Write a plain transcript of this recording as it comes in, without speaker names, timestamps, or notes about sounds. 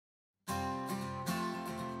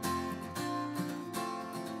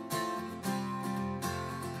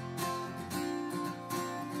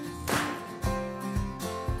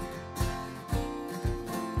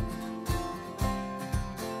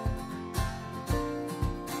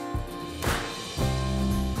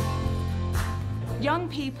Young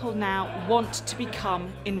people now want to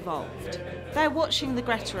become involved. They're watching the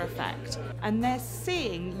Greta effect and they're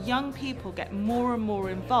seeing young people get more and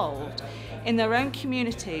more involved in their own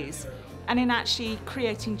communities and in actually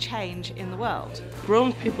creating change in the world.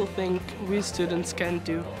 Grown people think we students can't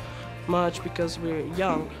do much because we're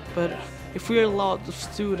young, but if we're a lot of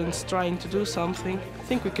students trying to do something, I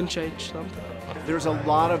think we can change something. There's a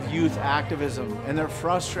lot of youth activism and they're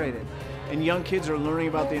frustrated. And young kids are learning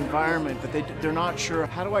about the environment, but they're not sure,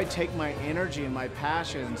 how do I take my energy and my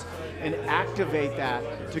passions and activate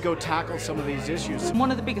that to go tackle some of these issues? One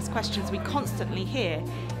of the biggest questions we constantly hear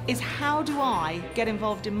is, how do I get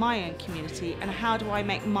involved in my own community and how do I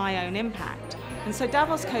make my own impact? And so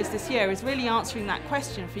Davos Codes this year is really answering that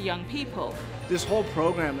question for young people. This whole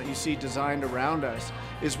program that you see designed around us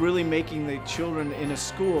is really making the children in a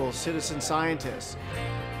school citizen scientists.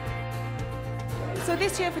 So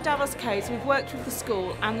this year for Davos Codes, we've worked with the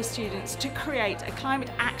school and the students to create a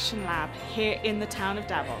climate action lab here in the town of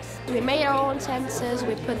Davos. We made our own sensors,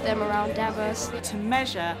 we put them around Davos to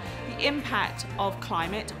measure the impact of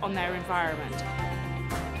climate on their environment.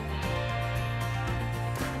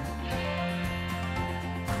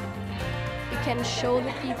 We can show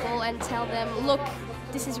the people and tell them, look,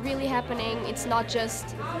 this is really happening. It's not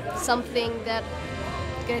just something that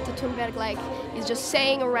Greta Thunberg is just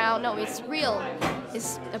saying around. No, it's real.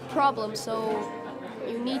 It's a problem, so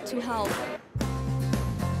you need to help.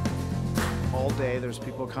 All day there's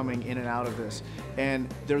people coming in and out of this, and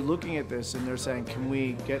they're looking at this and they're saying, can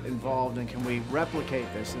we get involved and can we replicate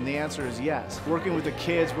this? And the answer is yes. Working with the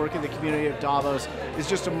kids, working in the community of Davos is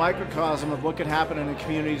just a microcosm of what could happen in the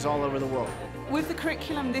communities all over the world. With the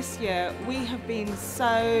curriculum this year, we have been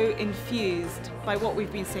so infused by what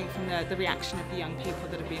we've been seeing from the reaction of the young people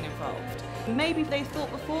that have been involved. Maybe they thought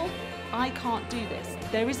before, I can't do this.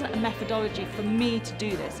 There isn't a methodology for me to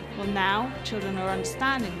do this. Well, now children are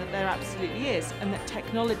understanding that there absolutely is, and that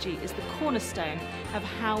technology is the cornerstone of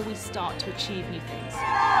how we start to achieve new things.